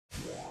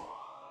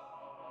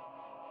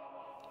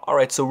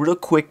Alright, so real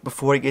quick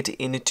before I get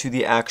into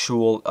the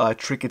actual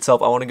trick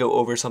itself, I want to go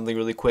over something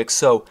really quick.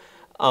 So,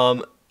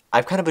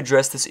 I've kind of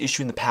addressed this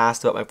issue in the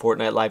past about my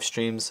Fortnite live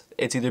streams.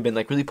 It's either been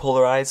like really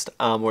polarized,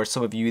 or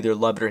some of you either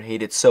love it or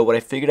hate it. So what I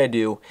figured I'd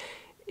do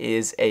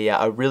is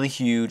a really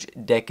huge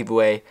deck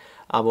giveaway.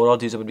 What I'll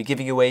do is I'm going to be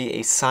giving away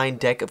a signed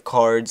deck of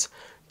cards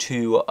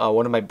to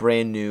one of my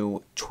brand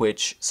new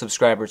Twitch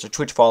subscribers or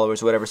Twitch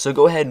followers or whatever. So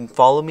go ahead and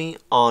follow me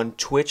on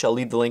Twitch. I'll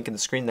leave the link in the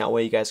screen. That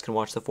way you guys can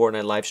watch the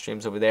Fortnite live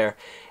streams over there.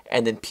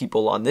 And then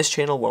people on this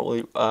channel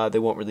they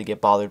won't really get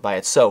bothered by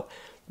it. So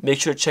make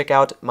sure to check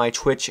out my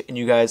Twitch, and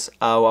you guys,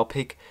 I'll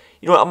pick,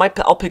 you know what,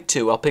 I'll pick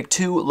two. I'll pick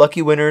two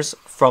lucky winners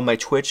from my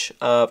Twitch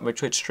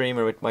stream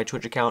or my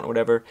Twitch account or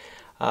whatever,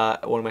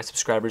 one of my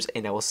subscribers,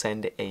 and I will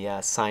send a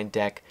signed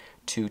deck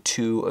to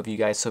two of you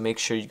guys. So make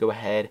sure you go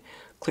ahead,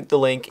 click the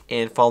link,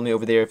 and follow me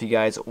over there if you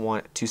guys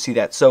want to see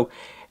that. So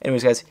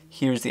anyways, guys,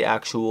 here's the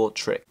actual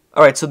trick.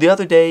 Alright, so the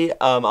other day,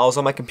 I was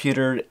on my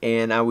computer,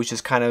 and I was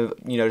just kind of,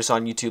 just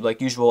on YouTube like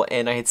usual,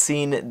 and I had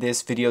seen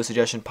this video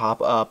suggestion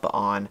pop up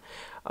on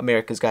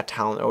America's Got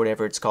Talent or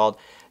whatever it's called,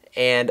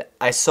 and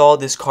I saw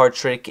this card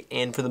trick,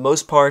 and for the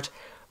most part,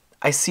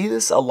 I see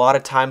this a lot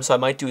of times, so I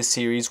might do a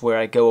series where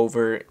I go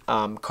over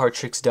card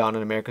tricks done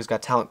on America's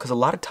Got Talent, because a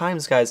lot of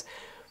times, guys,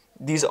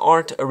 these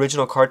aren't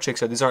original card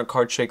tricks, or these aren't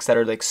card tricks that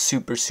are like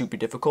super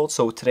difficult.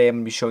 So today I'm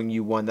going to be showing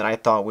you one that I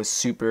thought was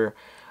super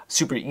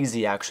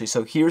easy actually.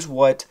 So here's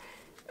what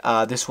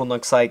this one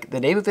looks like. The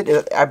name of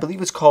it, I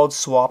believe it's called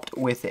Swapped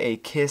with a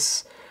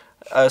Kiss,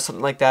 something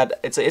like that.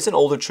 It's an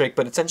older trick,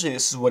 but essentially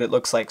this is what it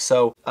looks like.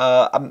 So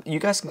you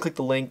guys can click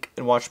the link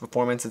and watch the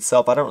performance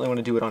itself. I don't really want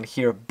to do it on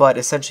here, but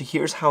essentially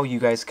here's how you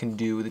guys can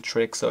do the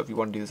trick. So if you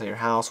want to do this at your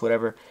house,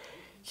 whatever,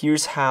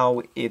 here's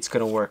how it's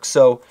going to work.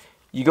 So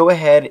you go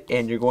ahead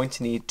and you're going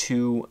to need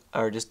two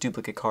or just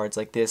duplicate cards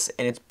like this,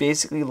 and it's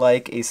basically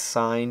like a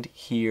signed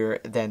here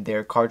then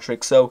there card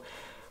trick. So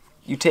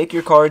you take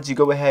your cards, you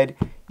go ahead,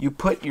 you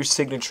put your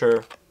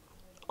signature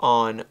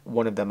on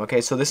one of them.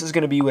 Okay, so this is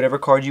going to be whatever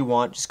card you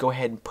want. Just go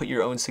ahead and put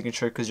your own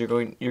signature, because you're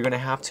going to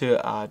have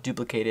to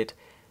duplicate it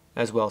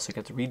as well. So you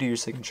have to redo your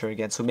signature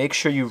again. So make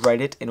sure you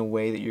write it in a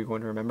way that you're going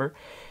to remember.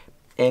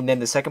 And then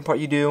the second part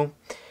you do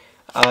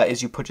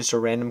is you put just a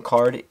random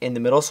card in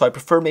the middle. So I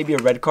prefer maybe a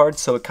red card,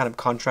 so it kind of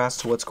contrasts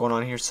to what's going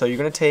on here. So you're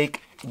going to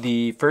take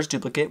the first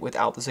duplicate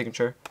without the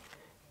signature,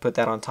 put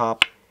that on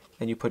top,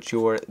 then you put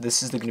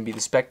this is going to be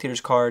the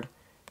spectator's card,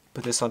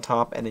 put this on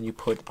top, and then you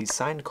put the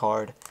signed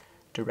card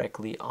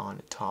directly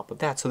on top of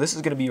that. So this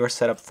is going to be your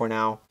setup for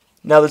now.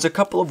 Now there's a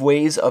couple of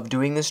ways of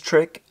doing this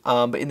trick,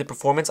 but in the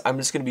performance I'm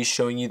just going to be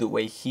showing you the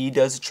way he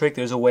does the trick.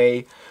 There's a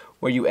way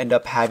where you end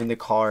up having the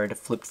card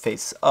flipped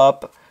face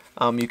up.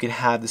 You can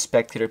have the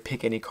spectator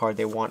pick any card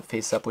they want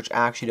face up, which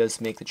actually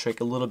does make the trick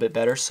a little bit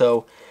better.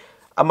 So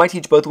I might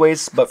teach both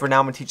ways, but for now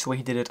I'm going to teach the way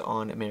he did it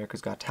on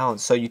America's Got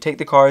Talent. So you take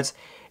the cards,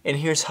 and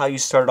here's how you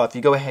start it off.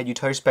 You go ahead, you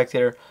tell your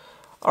spectator,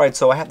 alright,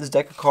 so I have this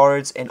deck of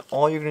cards, and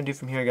all you're going to do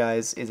from here,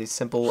 guys, is a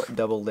simple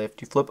double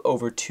lift. You flip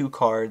over two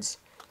cards,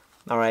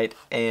 alright,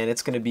 and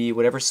it's going to be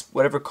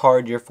whatever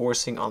card you're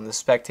forcing on the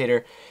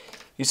spectator.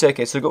 You say,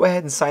 okay, so go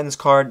ahead and sign this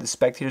card. The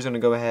spectator's going to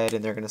go ahead,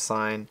 and they're going to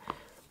sign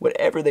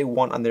whatever they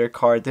want on their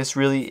card. This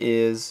really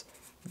is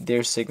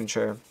their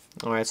signature.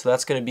 Alright, so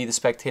that's going to be the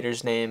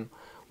spectator's name,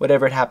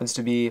 whatever it happens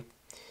to be.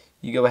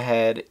 You go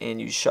ahead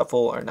and you shuffle,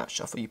 or not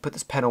shuffle, you put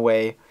this pen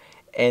away,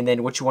 and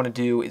then what you want to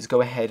do is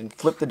go ahead and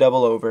flip the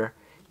double over,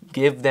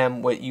 give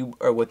them what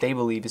they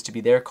believe is to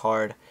be their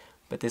card,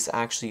 but this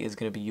actually is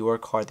going to be your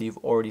card that you've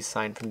already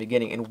signed from the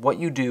beginning. And what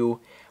you do,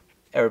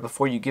 or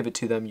before you give it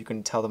to them, you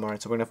can tell them,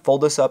 alright, so we're going to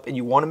fold this up, and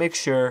you want to make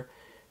sure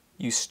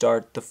you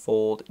start the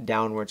fold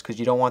downwards, because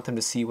you don't want them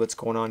to see what's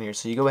going on here.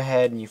 So you go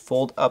ahead and you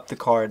fold up the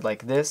card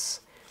like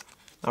this.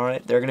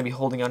 Alright, they're going to be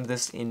holding onto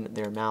this in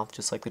their mouth,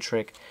 just like the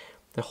trick.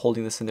 They're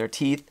holding this in their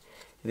teeth.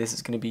 This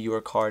is going to be your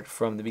card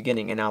from the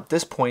beginning. And now at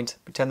this point,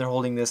 pretend they're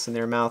holding this in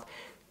their mouth.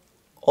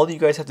 All that you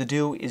guys have to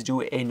do is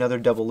do another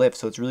double lift.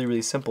 So it's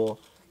really simple.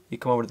 You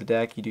come over to the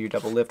deck, you do your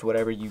double lift,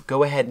 whatever. You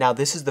go ahead. Now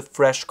this is the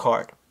fresh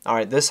card.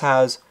 Alright, this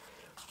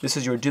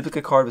is your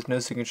duplicate card with no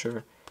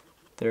signature.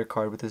 Their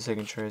card with the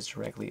signature is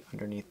directly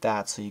underneath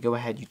that. So you go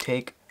ahead, you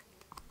take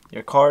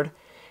your card,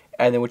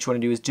 and then what you want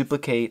to do is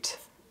duplicate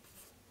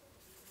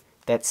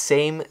that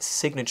same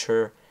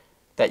signature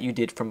that you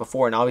did from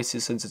before. And obviously,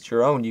 since it's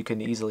your own, you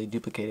can easily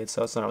duplicate it,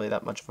 so it's not really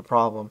that much of a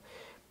problem.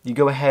 You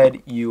go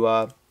ahead, you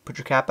put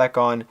your cap back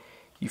on,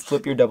 you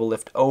flip your double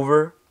lift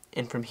over,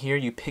 and from here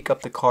you pick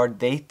up the card.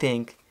 They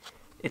think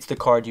it's the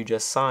card you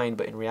just signed,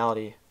 but in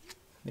reality,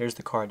 there's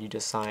the card you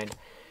just signed.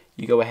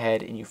 You go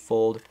ahead and you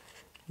fold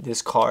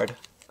this card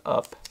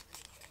up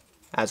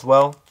as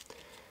well.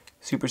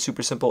 Super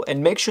simple.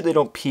 And make sure they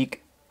don't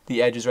peek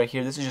the edges right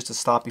here. This is just to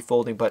stop you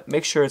folding, but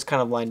make sure it's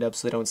kind of lined up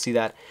so they don't see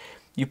that.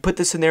 You put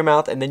this in their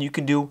mouth, and then you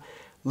can do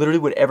literally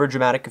whatever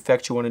dramatic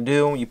effect you want to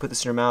do. You put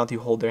this in your mouth, you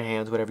hold their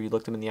hands, whatever, you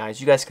look them in the eyes.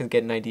 You guys can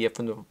get an idea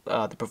from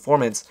the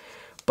performance.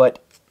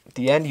 But at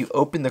the end, you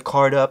open the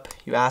card up,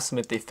 you ask them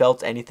if they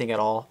felt anything at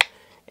all,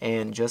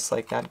 and just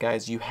like that,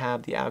 guys, you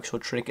have the actual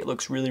trick. It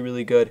looks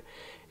really good.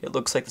 it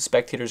looks like the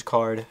spectator's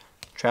card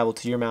traveled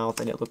to your mouth,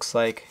 and it looks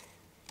like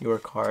your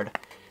card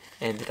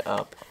ended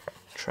up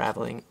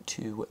traveling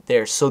to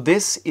there. So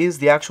this is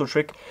the actual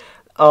trick.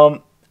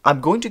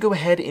 I'm going to go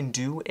ahead and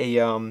do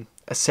a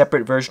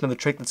separate version of the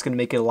trick that's going to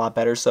make it a lot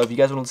better. So if you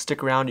guys want to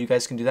stick around, you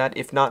guys can do that.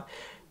 If not,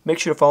 make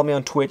sure to follow me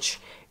on Twitch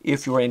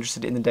if you are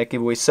interested in the deck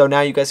giveaway. So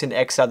now you guys can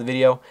X out the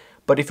video.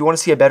 But if you want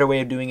to see a better way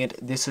of doing it,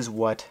 this is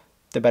what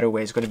the better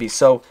way is going to be.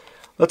 So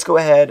let's go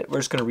ahead. We're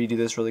just going to redo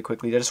this really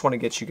quickly. I just want to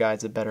get you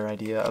guys a better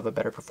idea of a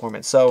better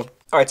performance. So,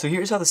 alright, so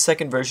here's how the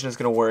second version is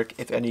going to work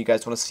if any of you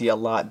guys want to see a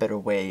lot better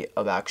way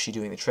of actually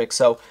doing the trick.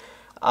 So,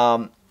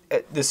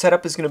 the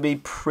setup is going to be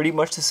pretty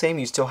much the same.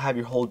 You still have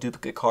your whole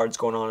duplicate cards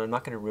going on. I'm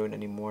not going to ruin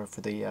any more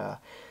for the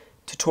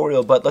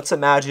tutorial, but let's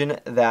imagine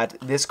that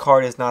this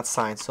card is not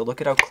signed. So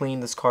look at how clean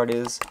this card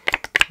is.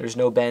 There's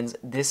no bends.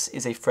 This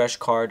is a fresh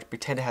card.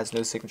 Pretend it has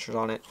no signatures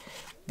on it.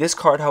 This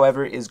card,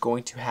 however, is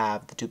going to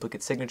have the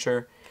duplicate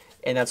signature,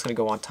 and that's going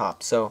to go on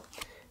top. So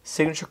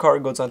signature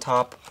card goes on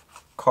top.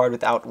 Card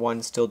without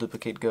one, still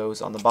duplicate,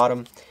 goes on the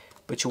bottom.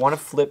 But you want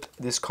to flip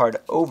this card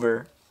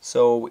over,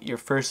 so your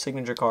first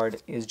signature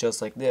card is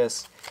just like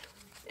this.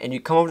 And you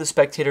come over to the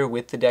spectator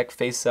with the deck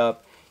face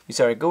up. You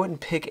say, all right, go ahead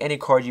and pick any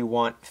card you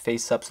want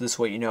face up, so this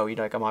way you know,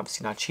 like, I'm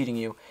obviously not cheating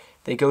you.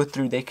 They go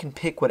through, they can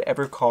pick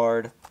whatever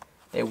card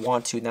they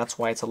want to, and that's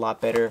why it's a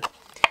lot better.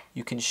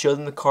 You can show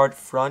them the card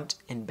front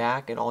and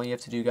back, and all you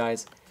have to do,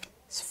 guys,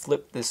 is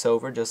flip this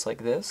over just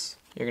like this.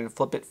 You're going to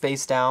flip it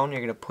face down,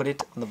 you're going to put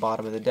it on the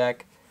bottom of the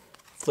deck,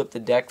 flip the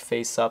deck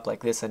face up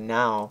like this, and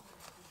now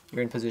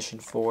you're in position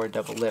for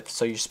double lift.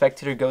 So your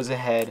spectator goes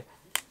ahead,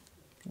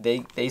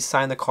 they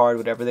sign the card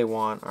whatever they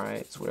want,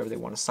 alright, so whatever they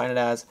want to sign it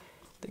as.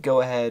 They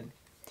go ahead,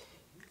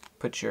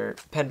 put your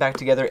pen back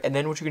together, and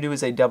then what you're going to do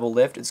is a double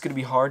lift. It's going to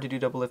be hard to do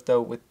double lift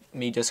though with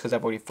me just because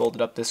I've already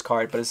folded up this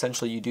card, but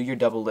essentially you do your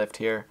double lift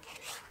here,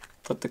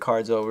 flip the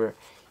cards over.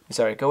 You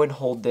say, alright, go ahead and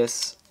hold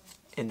this,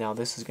 and now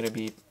this is going to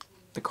be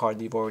the card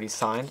that you've already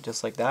signed,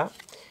 just like that.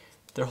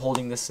 They're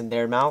holding this in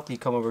their mouth. You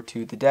come over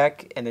to the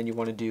deck, and then you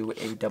want to do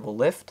a double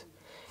lift.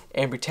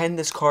 And pretend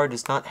this card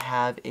does not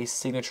have a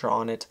signature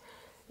on it,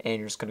 and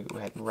you're just going to go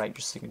ahead and write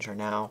your signature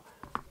now.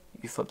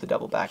 You flip the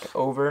double back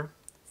over,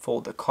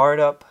 fold the card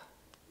up,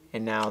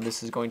 and now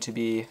this is going to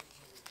be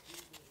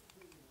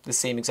the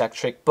same exact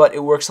trick, but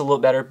it works a little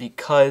better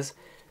because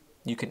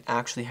you can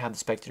actually have the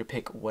spectator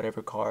pick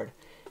whatever card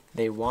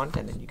they want,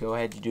 and then you go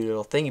ahead, you do a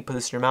little thing, you put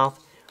this in your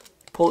mouth,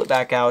 pull it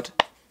back out,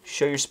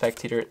 show your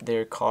spectator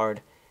their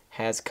card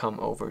has come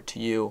over to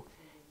you,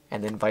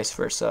 and then vice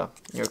versa,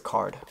 your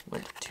card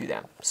went to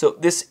them. So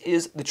this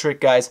is the trick,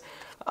 guys.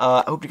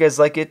 I hope you guys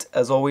like it.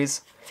 As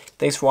always,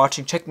 thanks for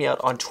watching. Check me out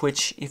on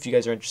Twitch if you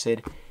guys are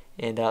interested,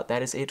 and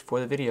that is it for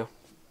the video.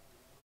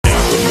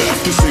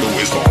 This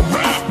is all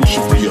rap. We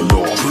should be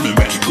alone. Trimming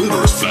back your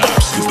clitoris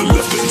flaps. Cause the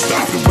left ain't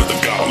stopping with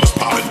the godless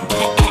popping.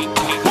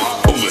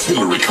 Oh, that's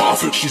Hillary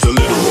Coffin. She's a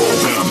literal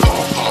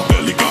vampire.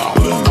 Belly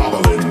goblin.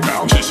 Hobbling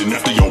down, chasing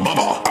after your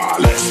mama.